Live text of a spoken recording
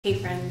Hey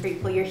friend,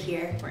 grateful you're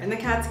here. We're in the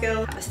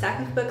Catskills, have a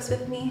stack of books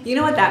with me. You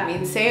know what that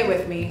means, say it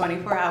with me.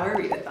 24-hour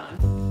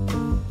readathon.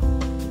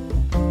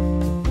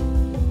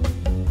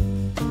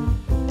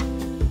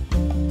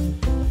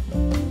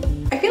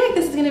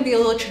 Gonna be a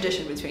little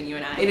tradition between you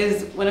and I. It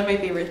is one of my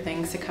favorite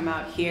things to come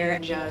out here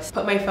and just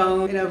put my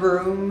phone in a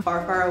room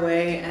far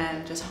away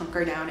and just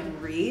hunker down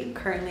and read.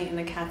 Currently in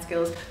the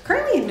Catskills,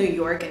 currently in New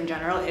York in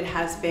general, it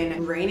has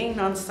been raining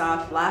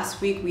nonstop. Last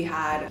week we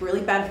had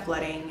really bad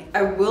flooding.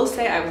 I will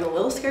say I was a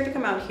little scared to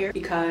come out here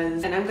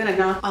because, and I'm gonna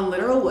knock on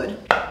literal wood,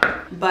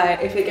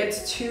 but if it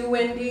gets too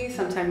windy,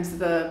 sometimes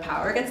the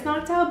power gets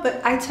knocked out,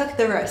 but I took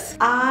the risk.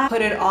 I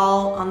put it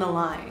all on the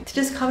line to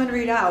just come and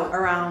read out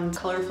around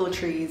colorful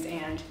trees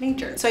and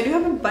nature. So I do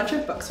have a bunch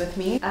of books with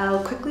me.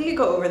 I'll quickly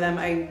go over them.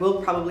 I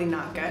will probably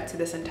not get to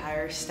this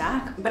entire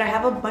stack, but I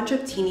have a bunch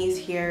of teenies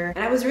here.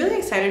 And I was really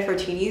excited for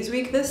Teenies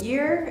Week this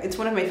year. It's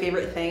one of my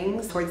favorite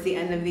things. Towards the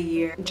end of the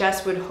year,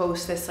 Jess would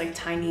host this like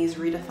Tiny's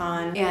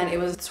readathon, and it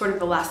was sort of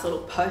the last little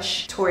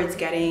push towards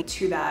getting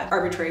to that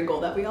arbitrary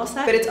goal that we all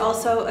set. But it's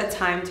also a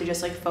time to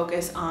just like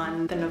focus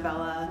on the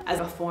novella as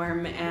a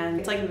form, and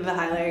it's like the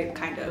highlight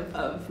kind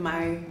of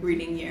my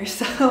reading year.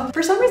 So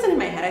for some reason in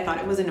my head I thought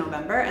it was in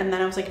November, and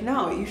then I was like,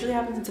 no, it usually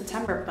happens in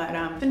September, but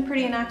I've been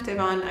pretty inactive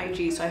on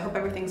IG, so I hope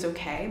everything's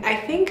okay. I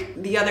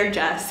think the other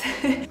Jess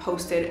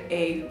posted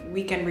a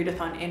weekend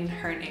readathon in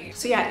Ernaux.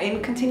 So yeah,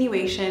 in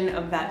continuation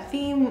of that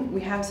theme,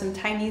 we have some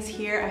tinies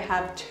here. I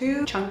have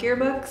two chunkier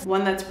books,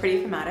 one that's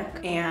pretty thematic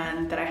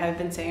and that I have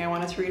been saying I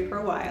wanted to read for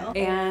a while,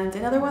 and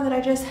another one that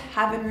I just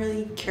have been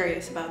really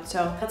curious about.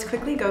 So let's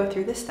quickly go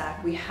through the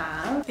stack. We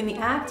have In the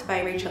Act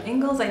by Rachel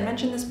Ingalls. I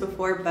mentioned this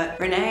before, but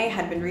Renee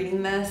had been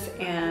reading this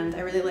and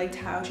I really liked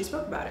how she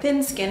spoke about it.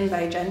 Thin Skin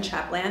by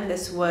Shapland.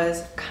 This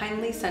was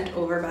kindly sent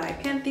over by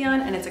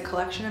Pantheon, and it's a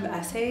collection of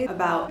essays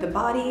about the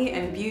body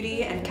and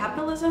beauty and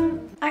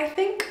capitalism, I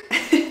think.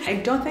 I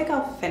don't think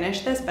I'll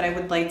finish this, but I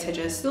would like to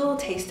just do a little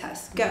taste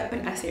test, get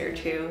an essay or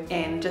two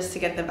in just to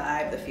get the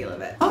vibe, the feel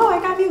of it. Oh, I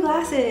got new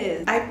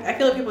glasses. I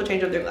feel like people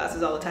change up their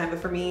glasses all the time, but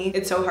for me,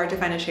 it's so hard to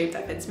find a shape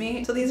that fits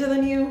me. So these are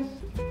the new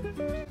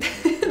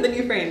the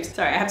new frames.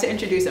 Sorry, I have to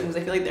introduce them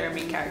because I feel like they're a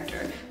main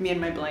character, me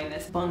and my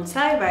blindness.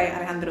 Bonsai by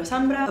Alejandro,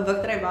 Zambra, a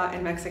book that I bought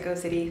in Mexico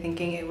City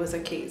thinking it was a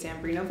Kate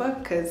Zambrino book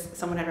because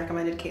someone had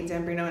recommended Kate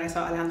Zambrino and I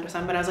saw Alejandro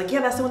Zambra and I was like, yeah,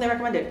 that's the one they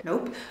recommended.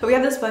 Nope. But we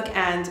have this book,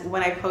 and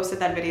when I posted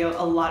that video,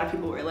 a lot of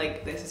people were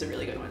like, this is a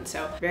really good one.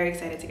 So very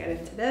excited to get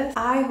into this.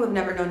 I Who Have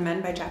Never Known Men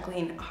by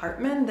Jacqueline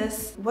Harpman.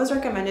 This was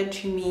recommended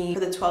to me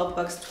for the 12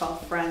 Books,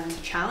 12 Friends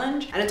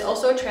challenge. And it's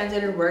also a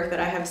translated work that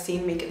I have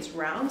seen make its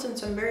rounds, and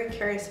so I'm very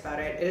curious about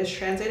it. It is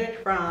translated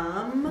from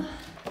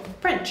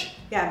French.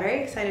 Yeah,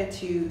 very excited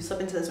to slip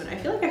into this one. I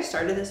feel like I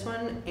started this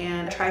one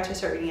and I tried to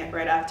start reading it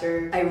right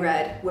after I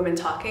read Women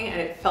Talking,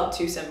 and it felt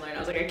too similar and I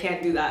was like, I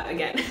can't do that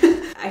again.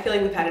 I feel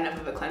like we've had enough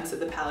of a cleanse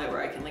of the palette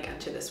where I can like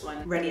enter this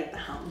one ready at the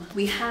helm.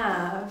 We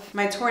have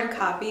my torn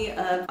copy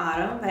of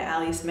Autumn by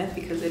Ali Smith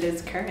because it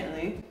is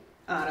currently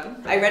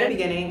autumn. I read it at the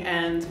beginning,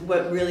 and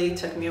what really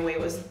took me away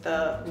was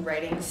the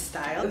writing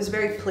style. It was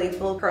very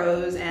playful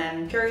prose,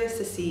 and curious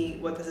to see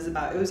what this is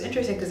about. It was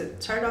interesting because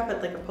it started off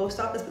at like a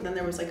post office, but then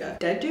there was like a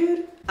dead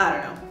dude. I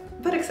don't know,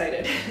 but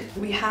excited.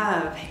 We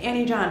have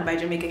Annie John by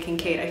Jamaica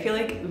Kincaid. I feel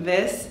like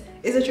this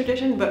is a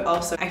tradition, but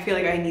also I feel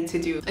like I need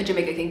to do a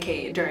Jamaica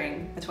Kincaid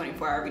during a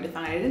 24-hour readathon.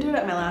 I didn't do it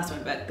at my last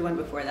one, but the one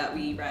before that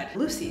we read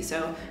Lucy.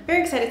 So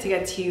very excited to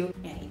get to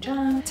Annie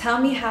John.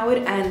 Tell Me How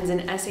It Ends,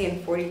 an essay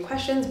in 40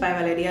 questions by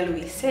Valeria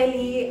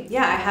Luiselli.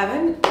 Yeah,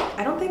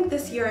 I don't think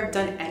this year I've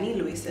done any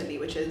Luiselli,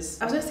 which is,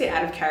 I was gonna say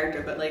out of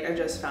character, but like I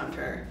just found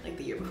her like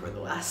the year before the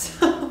last.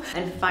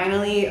 And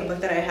finally, a book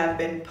that I have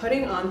been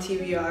putting on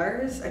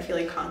TBRs, I feel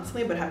like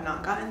constantly, but have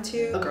not gotten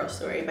to, A Girl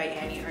Story by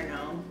Annie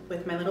Ernaux,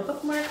 with my little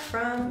bookmark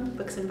from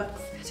Books and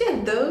Books. So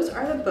yeah, those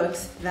are the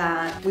books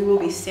that we will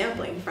be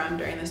sampling from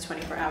during this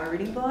 24-hour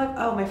reading vlog.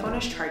 Oh, my phone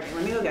is charging.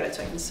 Let me go get it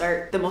so I can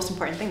start the most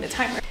important thing, the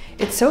timer.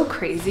 It's so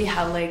crazy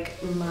how like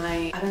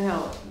I don't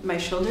know, my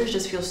shoulders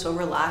just feel so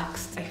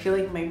relaxed. I feel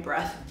like my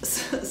breath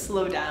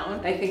slow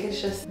down. I think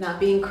it's just not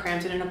being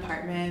cramped in an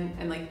apartment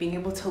and like being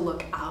able to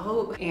look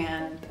out,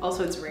 and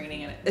also it's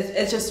raining and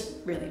it's just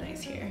really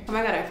nice here. Oh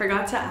my god, I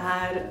forgot to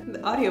add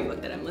the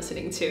audiobook that I'm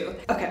listening to.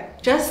 Okay,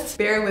 just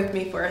bear with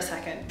me for a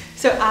second.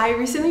 So I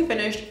recently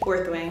finished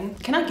Fourth Wing.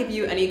 Cannot give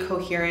you any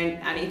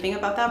coherent anything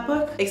about that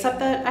book, except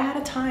that I had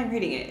a time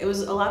reading it. It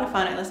was a lot of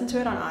fun. I listened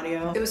to it on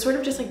audio. It was sort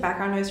of just like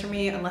background noise for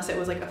me, unless it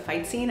was like a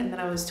fight scene, and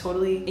then I was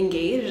totally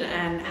engaged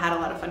and had a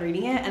lot of fun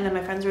reading it. And then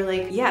my friends were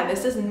like, yeah,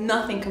 this is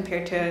nothing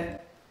compared to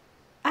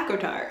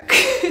acotar.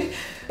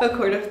 A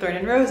Court of Thorn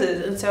and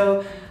Roses. And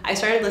so I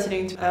started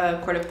listening to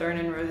A Court of Thorn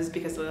and Roses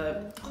because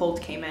the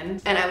hold came in,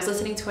 and I was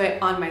listening to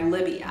it on my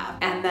Libby app.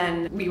 And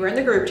then we were in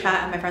the group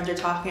chat and my friends were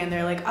talking and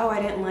they're like, oh,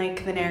 I didn't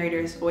like the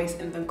narrator's voice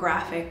in the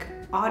graphic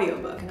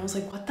audiobook. And I was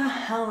like, what the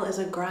hell is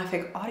a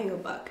graphic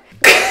audiobook?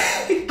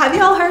 Have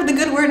you all heard the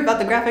good word about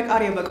the graphic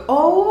audiobook?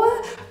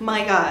 Oh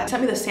my god.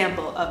 Sent me the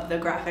sample of the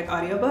graphic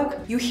audiobook.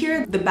 You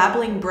hear the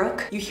babbling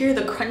brook, you hear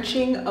the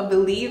crunching of the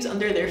leaves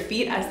under their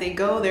feet as they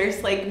go.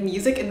 There's like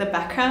music in the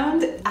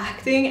background,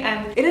 acting,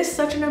 and it is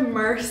such an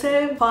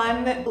immersive,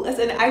 fun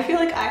listen. I feel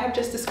like I have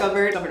just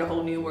discovered a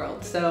whole new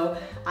world. So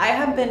I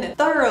have been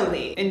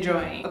thoroughly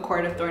enjoying A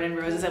Court of Thorns and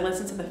Roses. I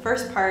listened to the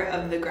first part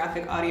of the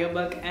graphic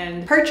audiobook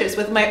and purchased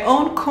with my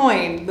own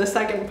coin the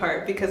second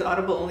part because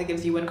Audible only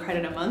gives you 1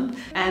 credit a month.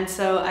 And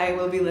so I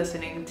will be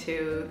listening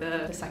to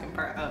the second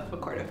part of A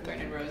Court of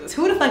Thorns and Roses.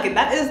 Who would have thunk it?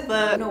 That is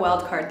the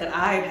wild card that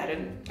I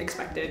hadn't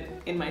expected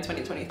in my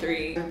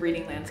 2023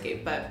 reading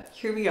landscape, but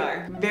here we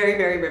are. Very,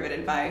 very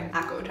riveted by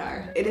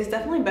acotar. It is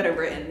definitely better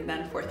written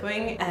than Fourth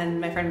Wing, and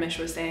my friend Mish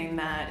was saying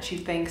that she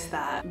thinks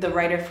that the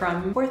writer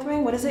from Fourth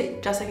Wing, what is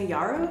it, Jessica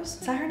Yaros, is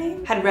that her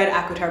name? Had read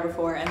acotar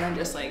before and then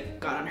just like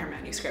got on her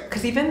manuscript.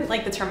 Because even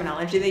like the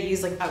terminology they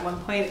use, like at one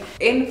point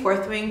in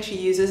Fourth Wing, she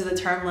uses the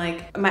term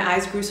like, my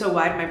eyes grew so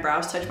wide my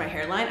brows touched my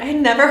hairline. I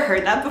had never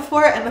heard that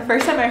before, and the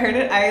first time I heard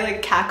it I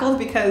like cackled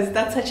because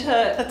that's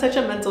such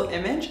a mental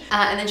image.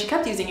 And then she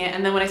kept using it,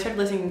 and then when I started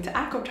listening to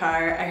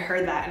acotar, I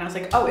heard that and I was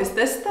like, oh, is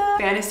this the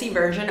fantasy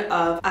version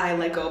of I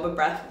let go of a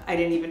breath I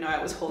didn't even know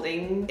I was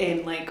holding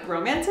in like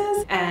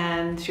romances?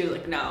 And she was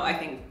like, no, I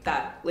think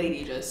that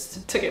lady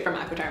just took it from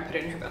acotar and put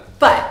it in her book.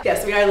 But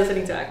yes, we are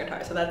listening to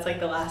acotar, so that's like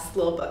the last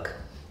little book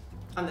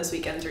on this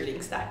weekend's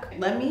reading stack.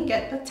 Let me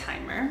get the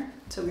timer.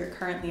 So we are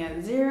currently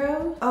at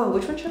 0. Oh,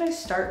 which one should I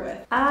start with?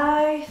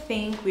 I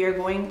think we are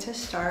going to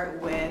start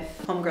with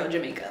Homegirl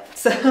Jamaica.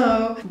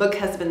 So book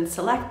has been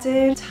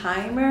selected,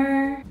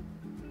 timer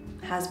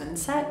has been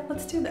set.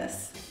 Let's do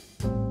this.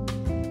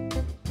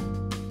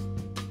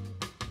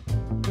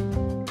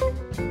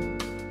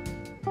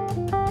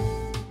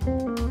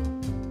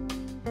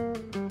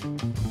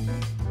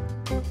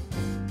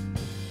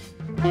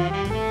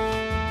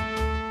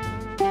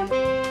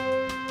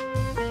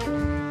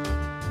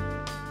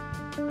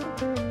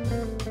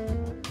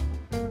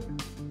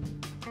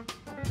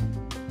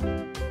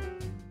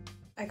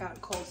 I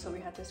got cold, so we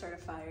had to start a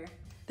fire.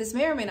 This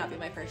may or may not be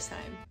my first time.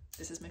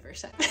 This is my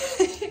first time.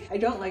 I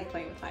don't like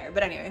playing with fire,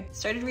 but anyway,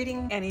 started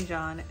reading Annie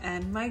John,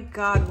 and my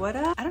god,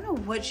 I don't know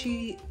what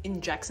she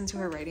injects into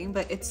her writing,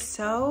 but it's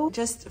so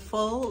just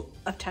full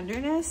of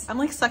tenderness. I'm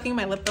like sucking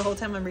my lip the whole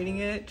time I'm reading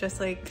it, just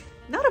like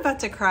not about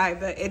to cry,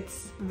 but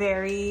it's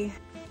very,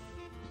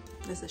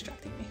 this is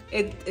distracting me.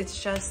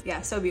 It's just,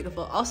 yeah, so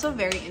beautiful. Also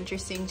very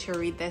interesting to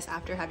read this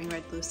after having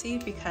read Lucy,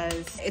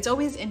 because it's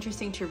always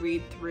interesting to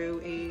read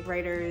through a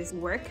writer's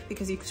work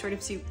because you sort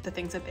of see the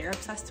things that they're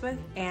obsessed with.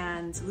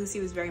 And Lucy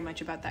was very much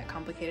about that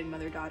complicated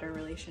mother-daughter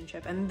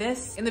relationship. And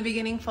this, in the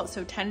beginning, felt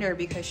so tender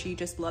because she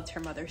just loved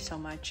her mother so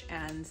much,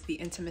 and the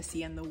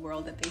intimacy and the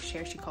world that they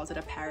share, she calls it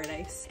a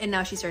paradise. And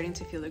now she's starting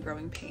to feel the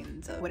growing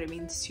pains of what it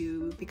means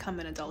to become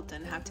an adult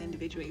and have to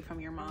individuate from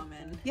your mom.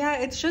 And yeah,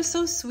 it's just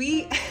so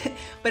sweet.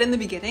 But in the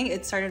beginning,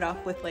 it started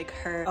off with like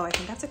her, oh, I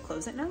think I have to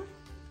close it now.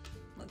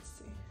 Let's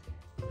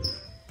see.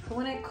 But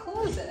when I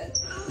close it,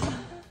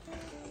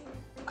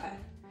 okay,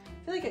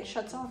 I feel like it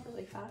shuts off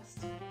really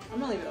fast. I'm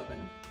gonna leave it open.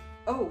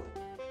 Oh,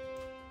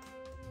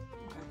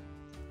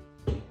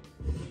 okay.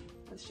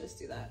 Let's just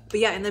do that. But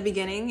yeah, in the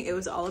beginning, it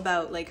was all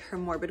about like her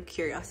morbid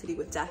curiosity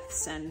with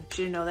deaths, and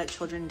she didn't know that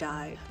children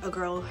die. A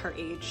girl her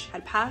age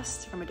had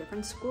passed from a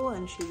different school,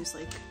 and she was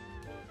like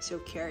so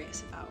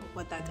curious about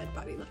what that dead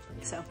body looked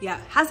like. So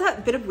yeah, has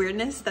that bit of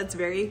weirdness that's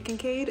very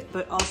Kincaid,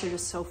 but also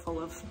just so full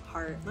of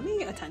heart. Let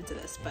me attend to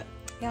this, but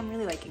yeah, I'm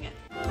really liking it.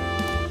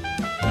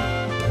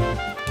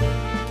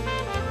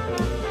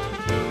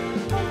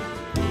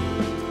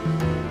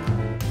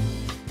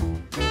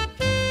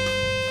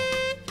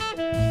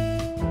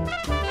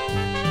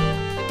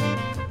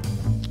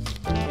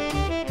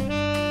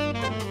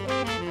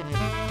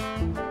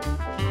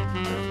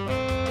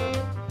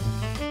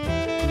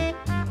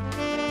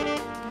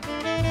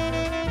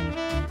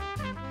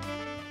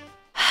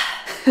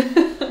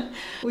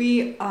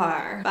 We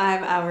are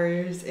 5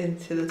 hours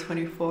into the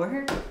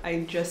 24.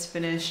 I just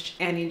finished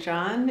Annie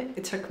John.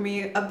 It took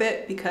me a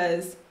bit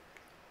because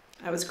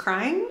I was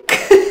crying.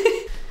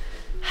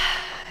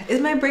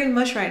 Is my brain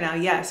mush right now?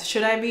 Yes.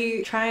 Should I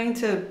be trying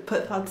to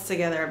put thoughts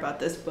together about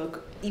this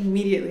book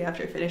immediately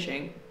after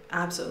finishing?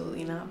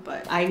 Absolutely not,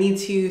 but I need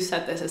to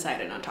set this aside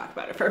and not talk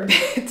about it for a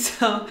bit.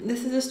 So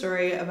this is a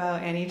story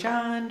about Annie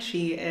John.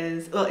 She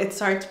is, well, it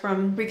starts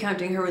from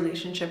recounting her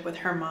relationship with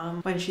her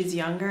mom when she's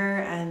younger,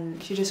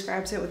 and she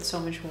describes it with so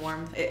much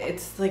warmth.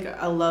 It's like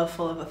a love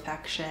full of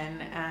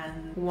affection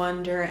and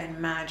wonder and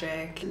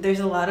magic. There's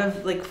a lot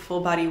of like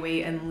full body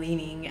weight and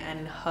leaning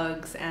and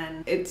hugs,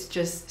 and it's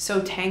just so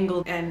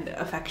tangled and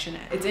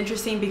affectionate. It's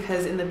interesting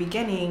because in the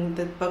beginning,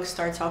 the book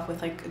starts off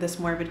with like this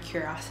morbid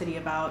curiosity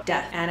about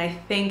death, and I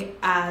think think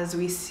as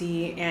we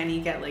see Annie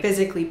get like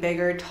physically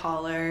bigger,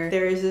 taller,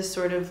 there is this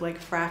sort of like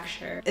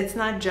fracture. It's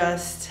not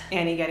just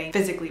Annie getting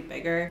physically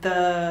bigger.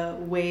 The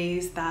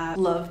ways that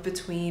love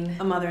between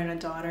a mother and a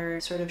daughter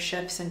sort of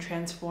shifts and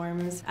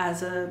transforms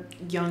as a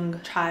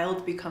young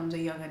child becomes a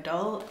young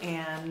adult.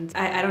 And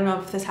I don't know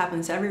if this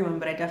happens to everyone,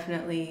 but I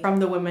definitely, from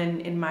the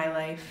women in my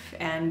life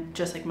and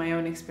just like my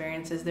own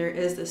experiences, there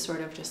is this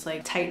sort of just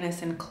like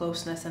tightness and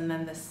closeness, and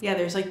then this, yeah,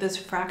 there's like this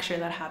fracture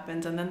that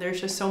happens, and then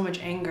there's just so much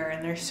anger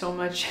and there's so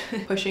much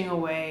pushing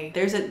away.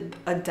 There's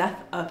a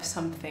death of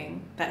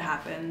something that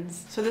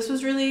happens. So this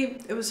was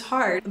really, it was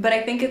hard, but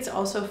I think it's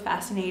also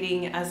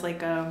fascinating as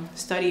like a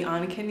study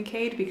on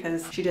Kincaid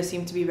because she just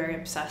seemed to be very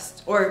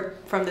obsessed, or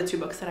from the two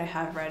books that I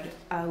have read,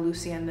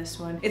 Lucy and this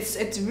one,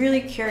 it's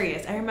really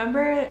curious. I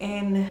remember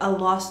in A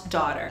Lost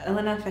Daughter,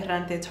 Elena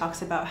Ferrante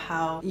talks about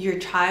how your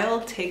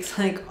child takes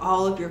like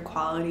all of your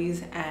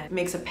qualities and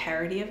makes a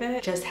parody of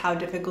it, just how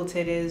difficult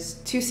it is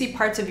to see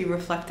parts of you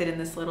reflected in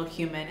this little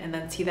human and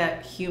then see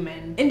that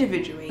human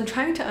individually. I'm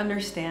trying to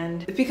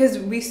understand, because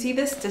we see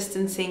this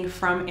distancing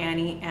from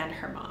Annie and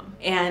her mom,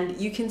 and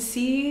you can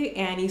see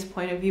Annie's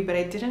point of view, but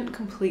I didn't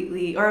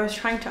completely, or I was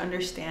trying to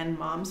understand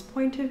mom's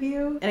point of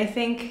view. And I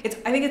think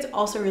it's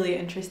also really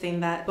interesting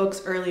that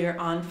books earlier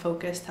on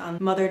focused on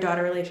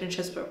mother-daughter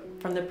relationships, but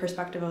from the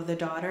perspective of the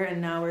daughter,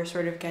 and now we're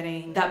sort of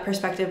getting that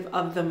perspective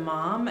of the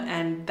mom,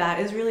 and that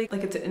is really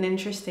like, it's an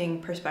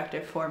interesting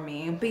perspective for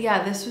me. But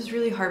yeah, this was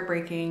really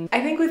heartbreaking.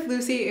 I think with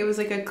Lucy it was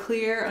like a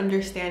clear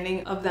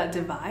understanding of that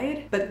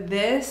divide, but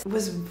this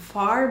was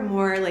far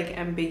more like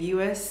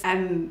ambiguous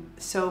and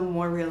so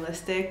more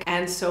realistic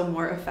and so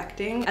more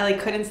affecting. I like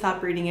couldn't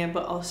stop reading it,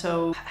 but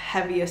also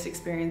heaviest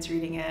experience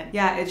reading it.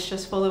 Yeah, it's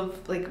just full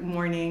of like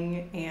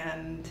mourning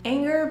and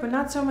anger, but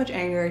not so much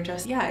anger,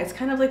 just, yeah, it's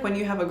kind of like when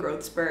you have a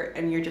growth spurt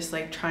and you're just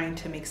like trying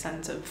to make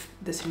sense of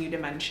this new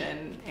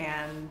dimension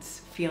and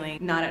feeling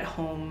not at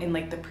home in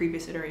like the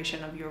previous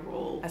iteration of your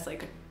role as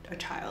like a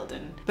child,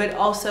 and but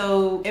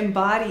also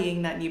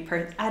embodying that new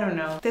person. I don't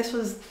know, it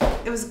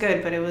was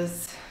good, but it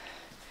was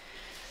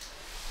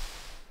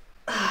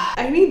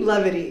I need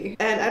levity,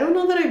 and I don't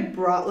know that I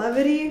brought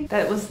levity.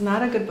 That was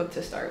not a good book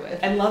to start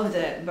with. I loved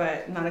it,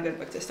 but not a good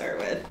book to start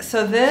with.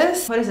 So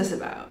this, what is this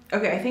about?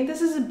 Okay, I think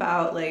this is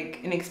about like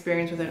an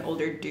experience with an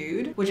older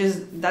dude,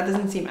 that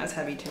doesn't seem as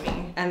heavy to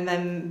me. And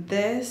then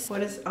this,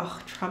 what is,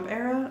 oh, Trump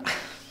era?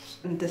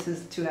 This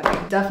is too heavy.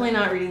 Definitely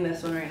not reading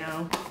this one right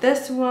now.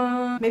 This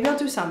one, maybe I'll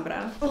do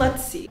Zambra.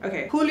 Let's see.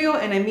 Okay, Julio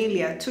and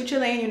Emilia, two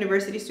Chilean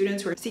university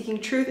students who are seeking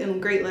truth in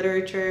great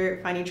literature,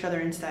 find each other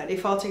instead. They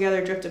fall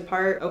together, drift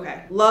apart.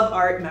 Okay, love,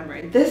 art,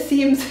 memory. This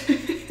seems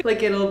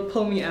like it'll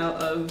pull me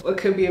out of what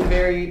could be a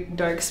very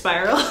dark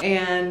spiral.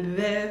 And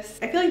this,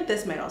 I feel like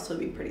this might also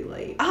be pretty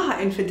light. Ah,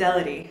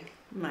 Infidelity,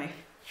 my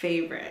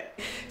favorite.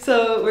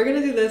 So we're gonna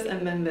do this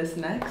and then this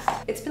next.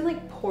 It's been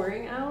like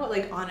pouring out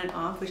like on and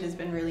off, which has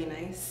been really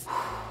nice.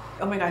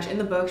 Oh my gosh, in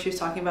the book she was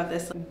talking about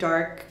this like,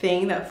 dark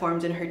thing that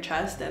forms in her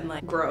chest and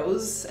like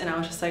grows, and I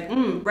was just like,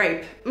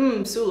 ripe,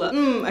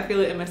 Sula, I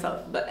feel it in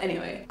myself. But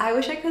anyway, I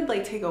wish I could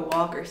like take a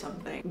walk or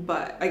something,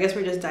 but I guess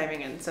we're just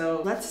diving in.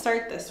 So let's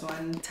start this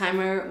one.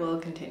 Timer will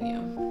continue.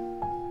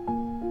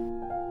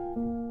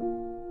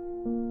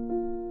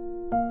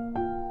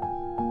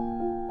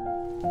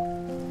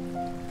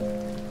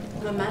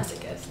 I'm a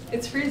masochist.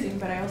 It's freezing,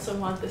 but I also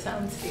want the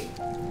soundscape.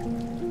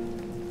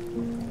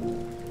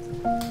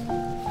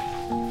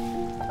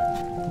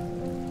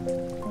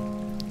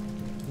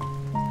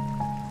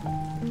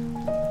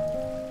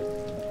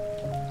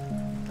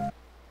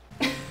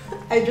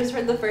 I just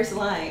read the first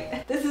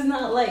line. This is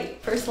not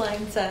light. First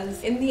line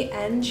says, in the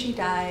end she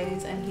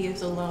dies and he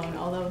is alone,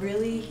 although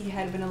really he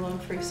had been alone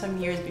for some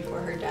years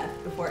before her death,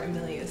 before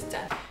Emilia's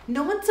death.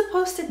 No one's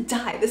supposed to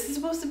die. This is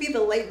supposed to be the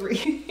light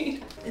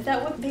read. Is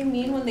that what they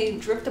mean when they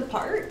drift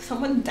apart?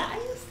 Someone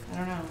dies? I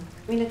don't know.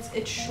 I mean,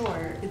 it's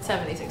short. It's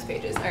 76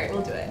 pages. All right,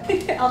 we'll do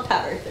it. I'll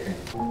power through.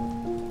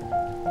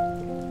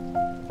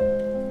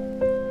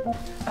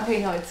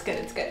 Okay, no, it's good,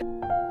 it's good.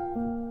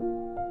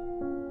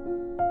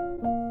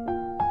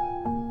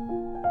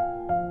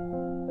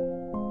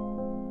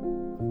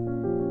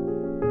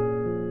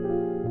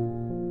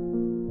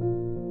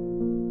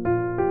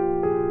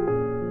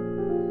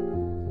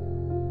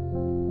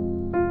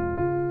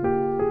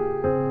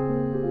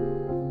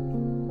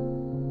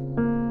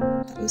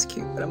 It was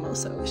cute, but I'm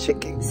also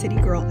shaking. City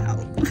girl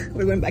out.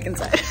 We went back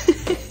inside.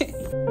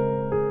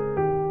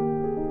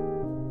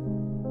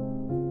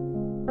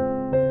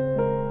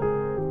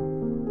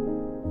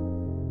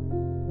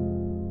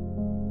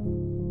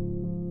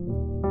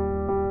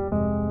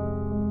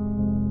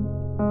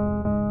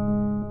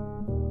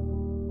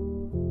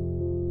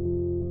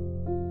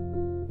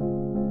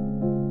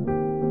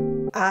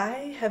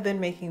 I have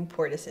been making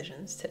poor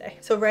decisions today.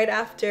 So right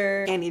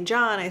after Annie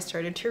John, I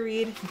started to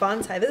read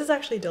Bonsai. This is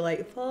actually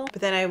delightful,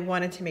 but then I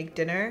wanted to make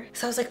dinner.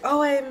 So I was like,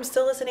 oh, I'm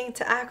still listening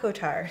to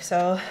Acotar.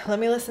 So let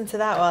me listen to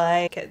that while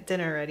I get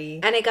dinner ready.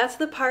 And it got to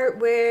the part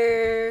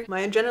where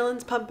my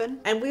adrenaline's pumping.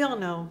 And we all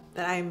know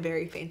that I am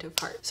very faint of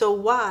heart. So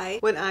why,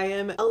 when I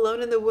am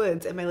alone in the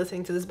woods, am I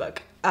listening to this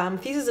book?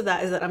 Thesis of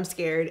that is that I'm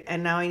scared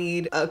and now I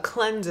need a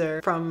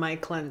cleanser from my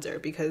cleanser,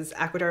 because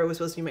Acotar was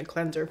supposed to be my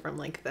cleanser from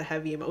like the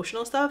heavy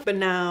emotional stuff, but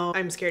now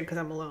I'm scared because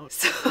I'm alone.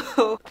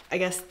 So I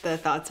guess the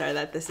thoughts are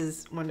that this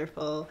is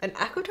wonderful and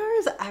Acotar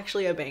is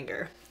actually a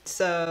banger.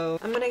 So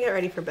I'm gonna get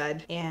ready for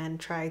bed and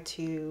try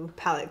to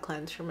palette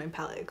cleanse from my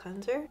palette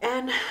cleanser,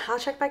 and I'll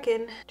check back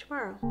in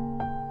tomorrow.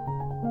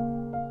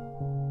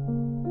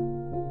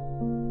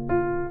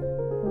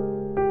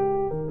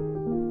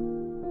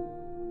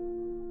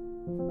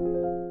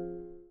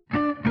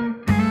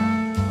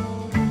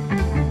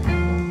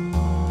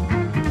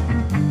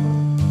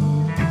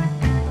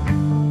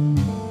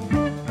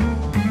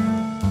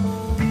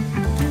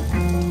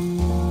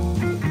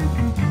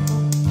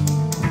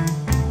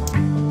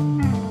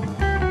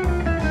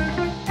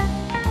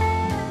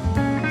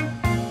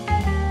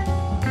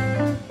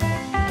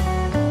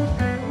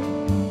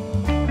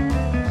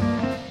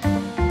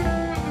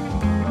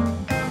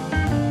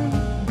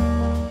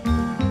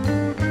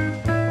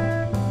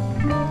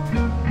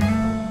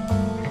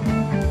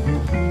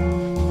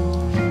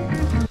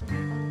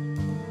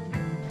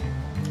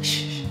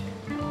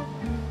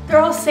 They're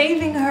all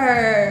saving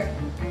her.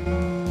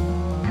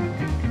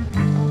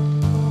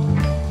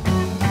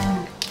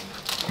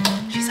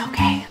 She's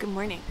okay. Good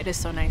morning. It is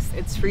so nice.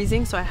 It's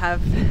freezing, so I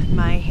have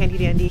my handy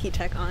dandy heat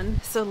tech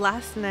on. So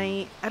last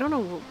night, I don't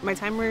know my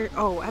timer.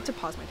 Oh, I have to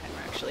pause my timer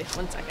actually.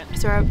 1 second.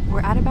 So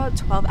we're at about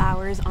 12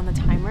 hours on the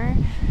timer.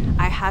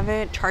 I have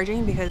it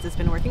charging because it's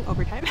been working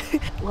overtime.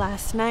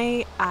 Last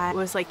night I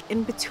was like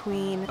in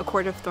between A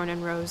Court of Thorns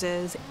and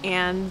Roses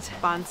and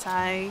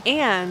Bonsai,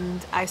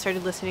 and I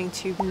started listening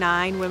to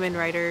 9 Women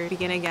Writers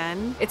Begin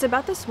Again. It's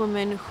about this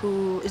woman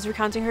who is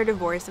recounting her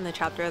divorce in the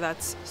chapter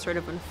that's sort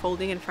of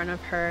unfolding in front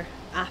of her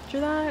after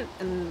that,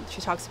 and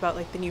she talks about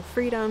like the new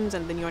freedoms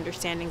and the new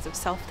understandings of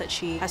self that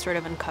she has sort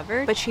of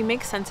uncovered, but she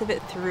makes sense of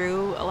it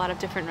through a lot of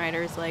different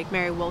writers like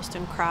Mary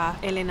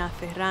Wollstonecraft, Elena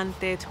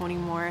Ferrante, Toni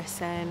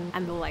Morrison,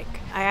 and the like.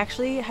 I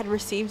actually had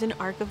received an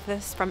arc of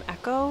this from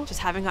Echo,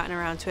 just haven't gotten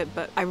around to it,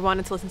 but I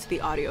wanted to listen to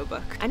the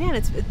audiobook. And yeah,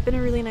 it's been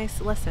a really nice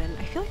listen.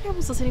 I feel like I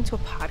was listening to a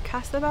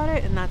podcast about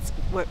it, and that's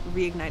what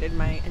reignited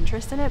my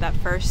interest in it. That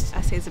first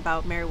essay is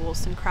about Mary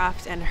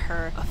Wollstonecraft and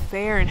her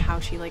affair and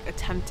how she like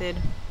attempted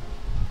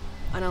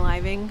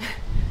unaliving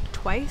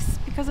twice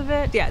because of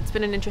it. Yeah, it's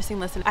been an interesting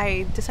listen.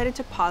 I decided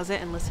to pause it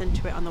and listen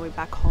to it on the way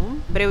back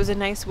home, but it was a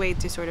nice way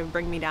to sort of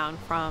bring me down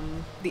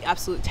from the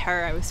absolute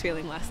terror I was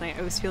feeling last night.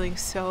 I was feeling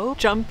so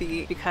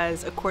jumpy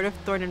because A Court of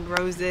Thorns and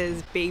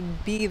Roses,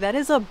 baby, that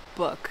is a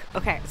book.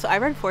 Okay, so I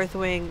read Fourth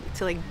Wing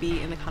to like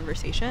be in the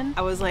conversation.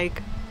 I was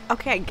like,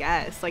 okay, I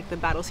guess like the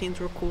battle scenes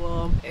were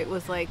cool. It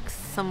was like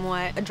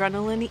somewhat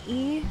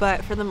adrenaline-y,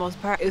 but for the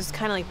most part it was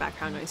kind of like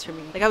background noise for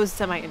me. Like I was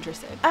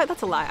semi-interested.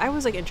 That's a lie. I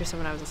was like interested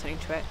when I was listening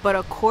to it. But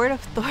A Court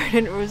of Thorns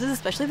and Roses,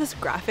 especially this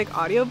graphic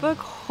audiobook,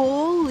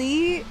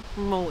 holy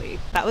moly,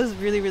 that was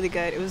really, really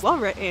good. It was well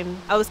written.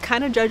 I was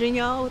kind of judging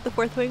y'all with the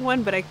Fourth Wing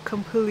one, but I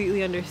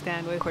completely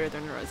understand with A Court of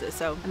Thorns and Roses.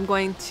 So I'm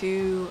going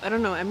to, I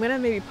don't know, I'm gonna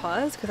maybe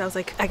pause because I was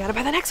like, I gotta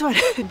buy the next one.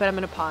 But I'm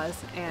gonna pause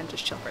and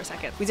just chill for a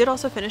second. We did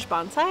also finish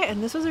Bonsai,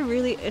 and this was a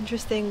really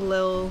interesting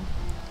little,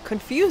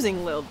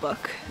 confusing little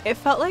book. It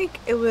felt like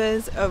it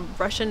was a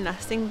Russian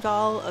nesting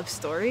doll of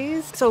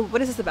stories. So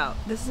what is this about?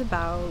 This is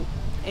about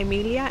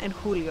Emilia and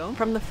Julio.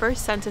 From the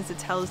first sentence it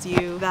tells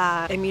you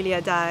that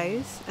Emilia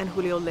dies and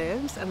Julio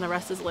lives, and the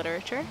rest is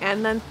literature.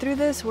 And then through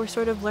this we're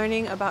sort of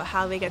learning about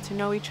how they get to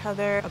know each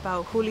other,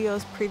 about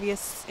Julio's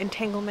previous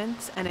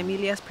entanglements and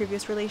Emilia's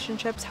previous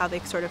relationships, how they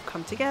sort of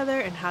come together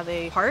and how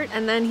they part.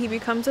 And then he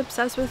becomes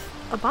obsessed with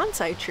a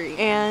bonsai tree.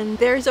 And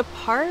there's a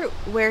part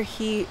where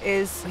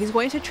he's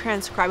going to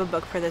transcribe a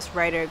book for this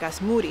writer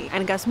Gasmuri,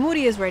 and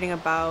Gasmuri is writing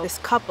about this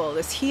couple,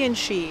 this he and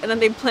she, and then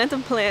they plant a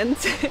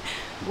plant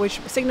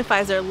which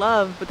signifies their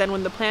love, but then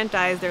when the plant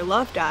dies, their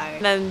love dies,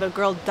 and then the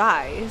girl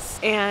dies.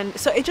 And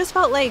so it just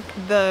felt like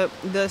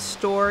the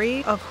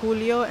story of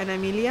Julio and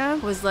Emilia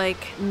was like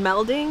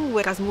melding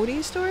with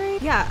Gasmuri's story.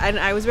 Yeah, and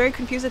I was very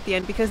confused at the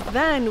end, because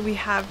then we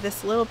have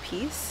this little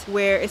piece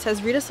where it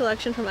says, read a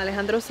selection from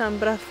Alejandro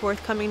Zambra's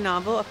forthcoming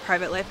novel, A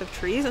Private Life of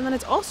Trees, and then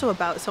it's also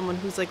about someone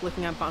who's like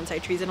looking at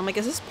bonsai trees, and I'm like,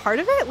 is this part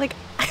of it? Like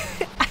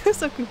I was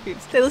so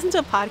confused. I listened to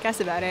a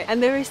podcast about it,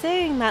 and they were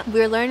saying that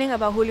we're learning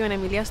about Julio and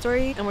Emilia's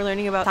story, and we're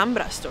learning about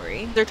Zambra's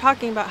story. They're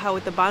talking about how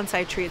with the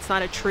bonsai tree, it's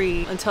not a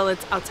tree until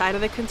it's outside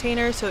of the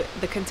container, so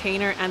the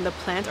container and the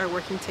plant are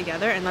working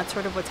together, and that's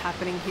sort of what's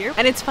happening here.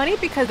 And it's funny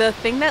because the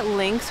thing that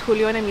links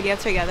Julio and Emilia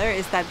together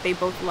is that they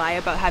both lie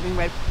about having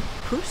read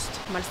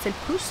Proust, Marcel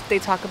Proust. They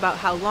talk about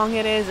how long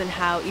it is and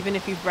how even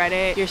if you've read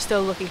it, you're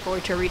still looking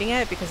forward to reading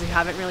it because you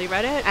haven't really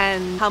read it,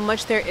 and how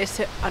much there is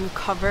to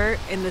uncover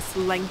in this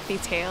lengthy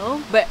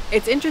tale. But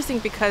it's interesting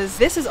because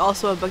this is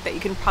also a book that you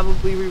can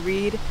probably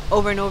reread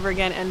over and over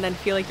again and then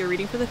feel like you're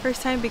reading for the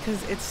first time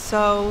because it's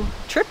so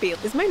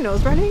trippy. Is my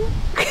nose running?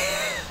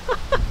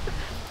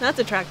 That's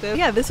attractive.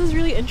 Yeah, this was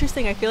really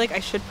interesting. I feel like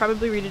I should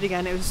probably read it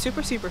again. It was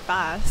super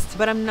fast,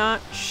 but I'm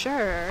not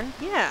sure.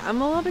 Yeah,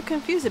 I'm a little bit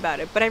confused about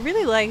it, but I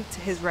really liked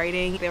his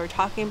writing. They were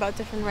talking about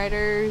different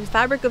writers. The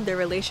fabric of their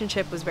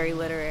relationship was very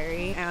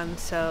literary, and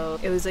so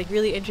it was like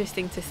really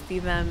interesting to see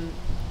them,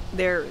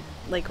 their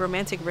like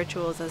romantic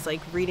rituals as like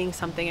reading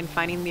something and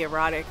finding the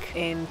erotic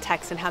in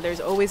text, and how there's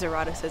always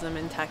eroticism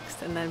in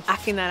text, and then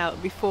acting that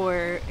out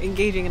before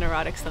engaging in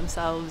erotics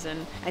themselves,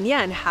 and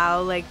yeah, and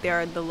how like there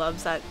are the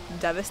loves that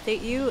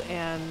devastate you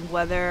and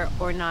whether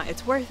or not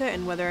it's worth it,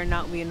 and whether or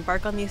not we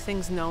embark on these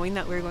things knowing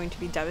that we're going to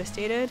be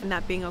devastated and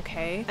that being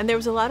okay. And there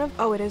was a lot of,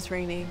 oh, it is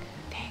raining.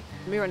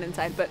 Let me run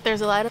inside. But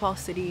there's a lot of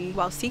falsity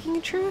while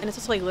seeking truth, and it's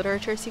also like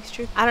literature seeks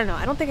truth. I don't know,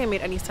 I don't think I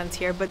made any sense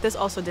here, but this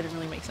also didn't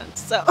really make sense,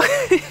 so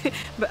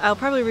but I'll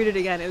probably read it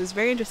again. It was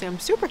very interesting. I'm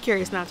super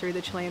curious now to read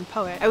the Chilean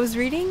poet. I was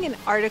reading an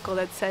article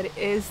that said,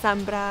 is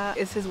Zambra,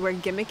 is his work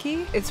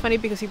gimmicky? It's funny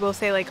because people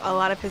say like a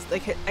lot of his,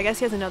 like I guess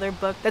he has another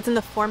book that's in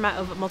the format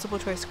of multiple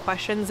choice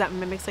questions that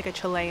mimics like a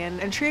Chilean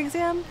entry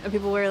exam, and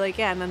people were like,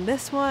 yeah, and then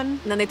this one,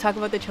 and then they talk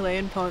about the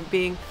Chilean poet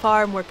being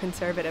far more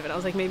conservative, and I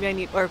was like, maybe I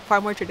need, or far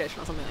more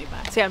traditional, something like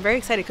that. So yeah, I'm very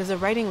excited because the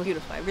writing was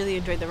beautiful. I really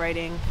enjoyed the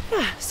writing.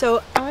 Yeah,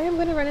 so I am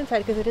going to run inside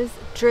because it is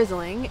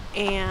drizzling,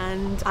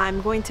 and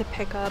I'm going to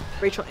pick up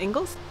Rachel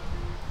Ingalls.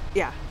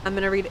 Yeah, I'm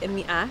gonna read In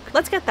the Act.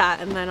 Let's get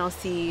that, and then I'll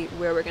see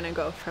where we're gonna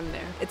go from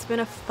there. It's been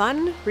a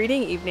fun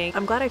reading evening.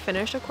 I'm glad I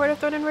finished A Court of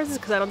Thorns and Roses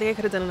because I don't think I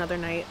could have done another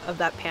night of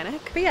that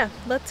panic. But yeah,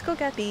 let's go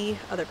get the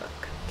other book.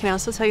 Can I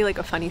also tell you like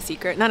a funny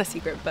secret? Not a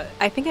secret, but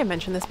I think I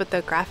mentioned this, but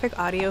the graphic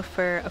audio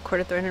for A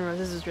Court of Thorns and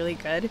Roses was really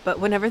good. But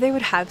whenever they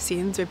would have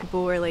scenes where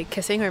people were like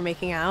kissing or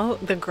making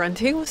out, the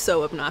grunting was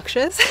so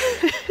obnoxious.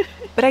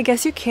 But I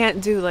guess you can't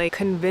do like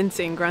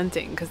convincing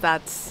grunting because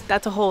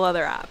that's a whole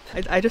other app.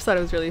 I just thought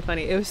it was really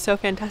funny. It was so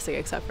fantastic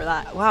except for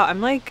that. Wow, I'm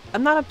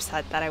not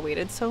upset that I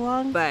waited so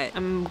long, but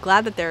I'm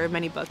glad that there are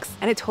many books.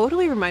 And it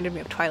totally reminded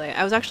me of Twilight.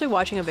 I was actually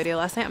watching a video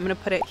last night, I'm gonna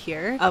put it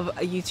here, of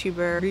a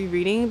YouTuber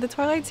rereading the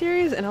Twilight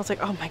series, and I was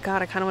like, oh my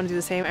god, I kind of want to do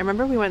the same. I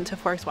remember we went to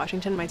Forks,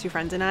 Washington, my two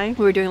friends and I.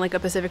 We were doing like a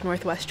Pacific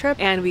Northwest trip,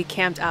 and we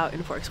camped out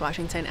in Forks,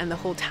 Washington, and the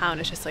whole town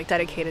is just like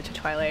dedicated to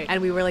Twilight.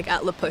 And we were like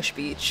at La Push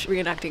Beach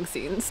reenacting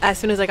scenes. As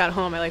soon as I got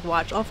home, I like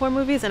watched all 4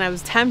 movies, and I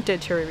was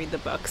tempted to reread the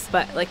books,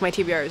 but like my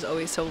TBR is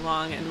always so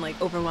long and like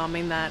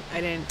overwhelming that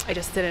I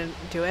just didn't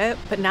do it.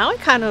 But now I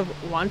kind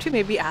of want to,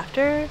 maybe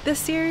after this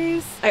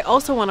series. I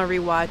also want to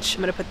rewatch,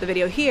 I'm gonna put the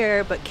video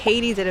here, but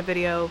Katie did a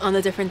video on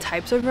the different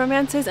types of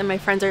romances, and my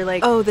friends are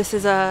like, oh, this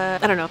is a,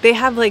 I don't know, they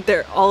have like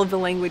all of the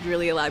language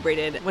really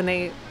elaborated when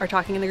they are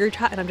talking in the group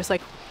chat, and I'm just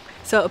like,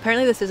 so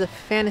apparently this is a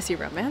fantasy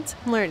romance.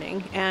 I'm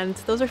learning, and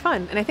those are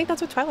fun, and I think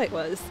that's what Twilight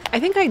was. I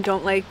think I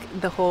don't like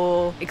the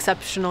whole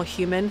exceptional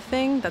human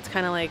thing. That's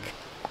kind of like,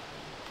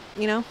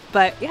 you know,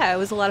 but yeah, it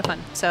was a lot of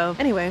fun. So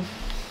anyway,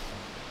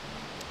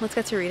 let's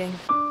get to reading.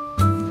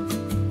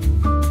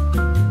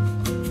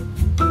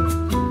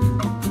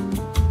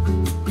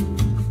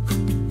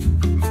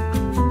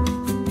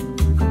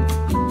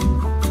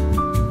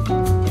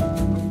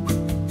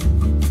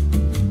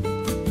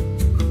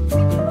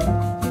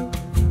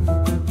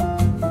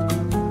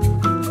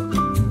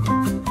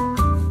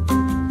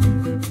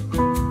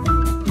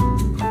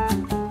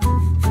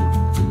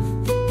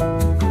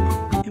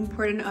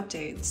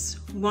 Updates.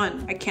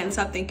 1. I can't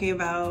stop thinking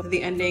about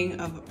the ending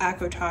of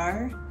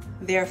Acotar.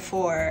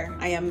 Therefore,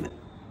 I am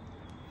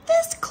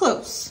this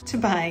close to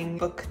buying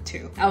book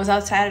 2. I was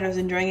outside and I was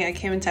enjoying it. I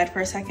came inside for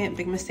a second,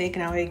 big mistake,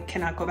 and now I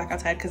cannot go back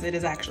outside because it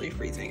is actually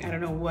freezing. I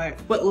don't know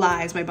what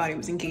lies my body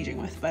was engaging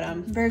with, but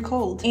I'm very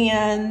cold.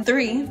 And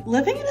 3,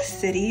 living in a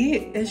city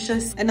is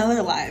just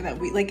another lie that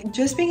we like.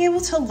 Just being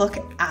able to look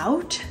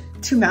out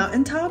to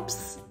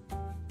mountaintops,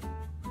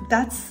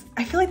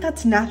 I feel like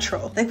that's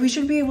natural. Like we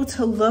should be able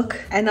to look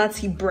and not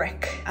see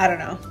brick. I don't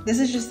know.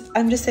 This is just,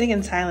 I'm just sitting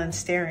in silence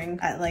staring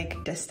at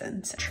like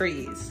distance,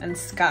 trees and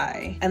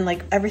sky, and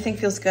like everything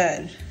feels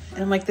good.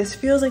 And I'm like, this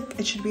feels like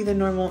it should be the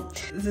normal.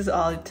 This is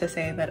all to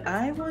say that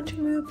I want to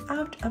move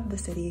out of the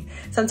city.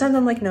 Sometimes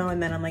I'm like, no,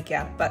 and then I'm like,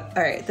 yeah, but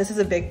all right, this is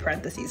a big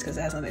parentheses because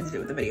it has nothing to do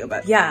with the video,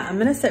 but yeah, I'm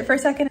gonna sit for a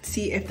second,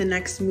 see if the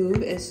next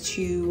move is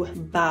to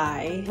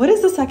buy, what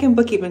is the second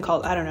book even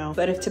called? I don't know,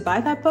 but if to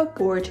buy that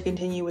book or to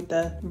continue with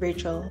the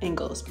Rachel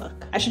Ingalls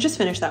book. I should just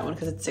finish that one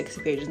because it's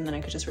 60 pages and then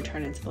I could just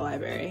return it to the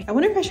library. I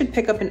wonder if I should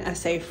pick up an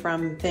essay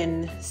from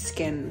Thin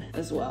Skin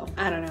as well.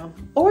 I don't know.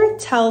 Or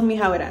tell me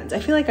how it ends. I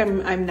feel like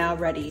I'm now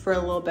ready for a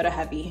little bit of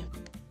heavy.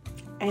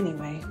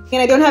 Anyway,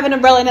 and I don't have an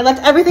umbrella and I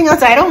left everything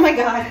outside. Oh my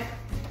god.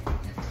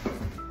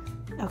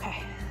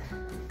 Okay.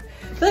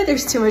 feel like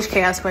there's too much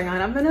chaos going on.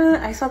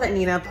 I saw that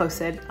Nina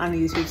posted on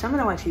YouTube, so I'm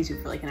gonna watch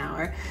YouTube for like an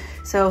hour.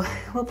 So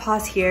we'll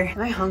pause here.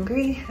 Am I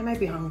hungry? I might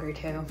be hungry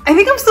too. I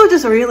think I'm still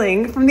just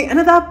reeling from the end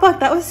of that book.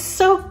 That was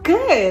so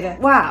good.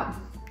 Wow.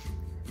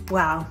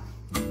 Wow.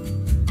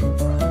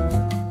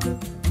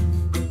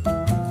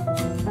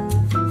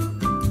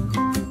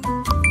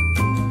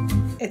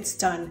 It's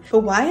done.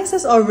 But why is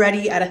this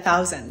already at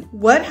 1,000?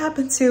 What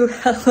happened to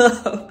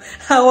hello?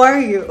 How are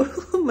you?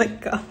 Oh my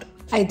God.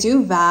 I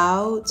do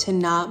vow to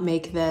not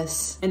make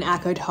this an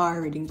acotar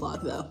reading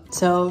vlog though.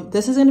 So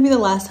this is gonna be the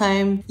last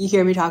time you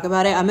hear me talk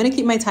about it. I'm gonna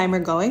keep my timer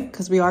going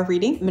because we are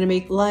reading. I'm gonna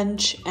make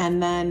lunch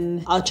and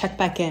then I'll check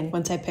back in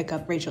once I pick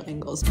up Rachel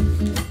Ingalls.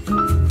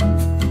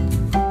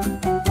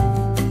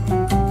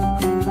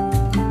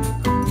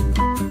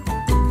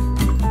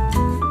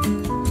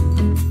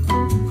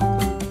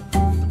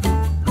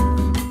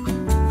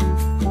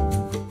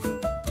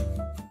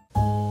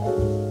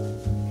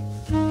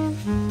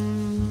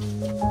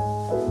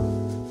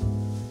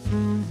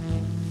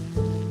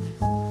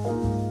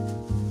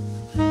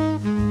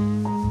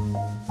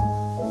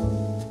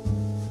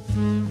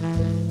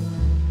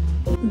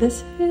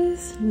 This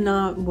is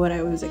not what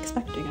I was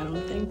expecting, I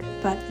don't think,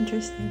 but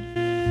interesting.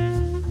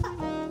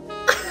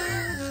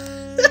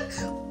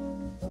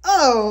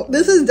 Oh,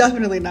 this is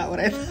definitely not what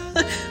I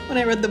thought when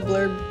I read the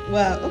blurb.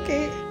 Wow,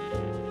 okay.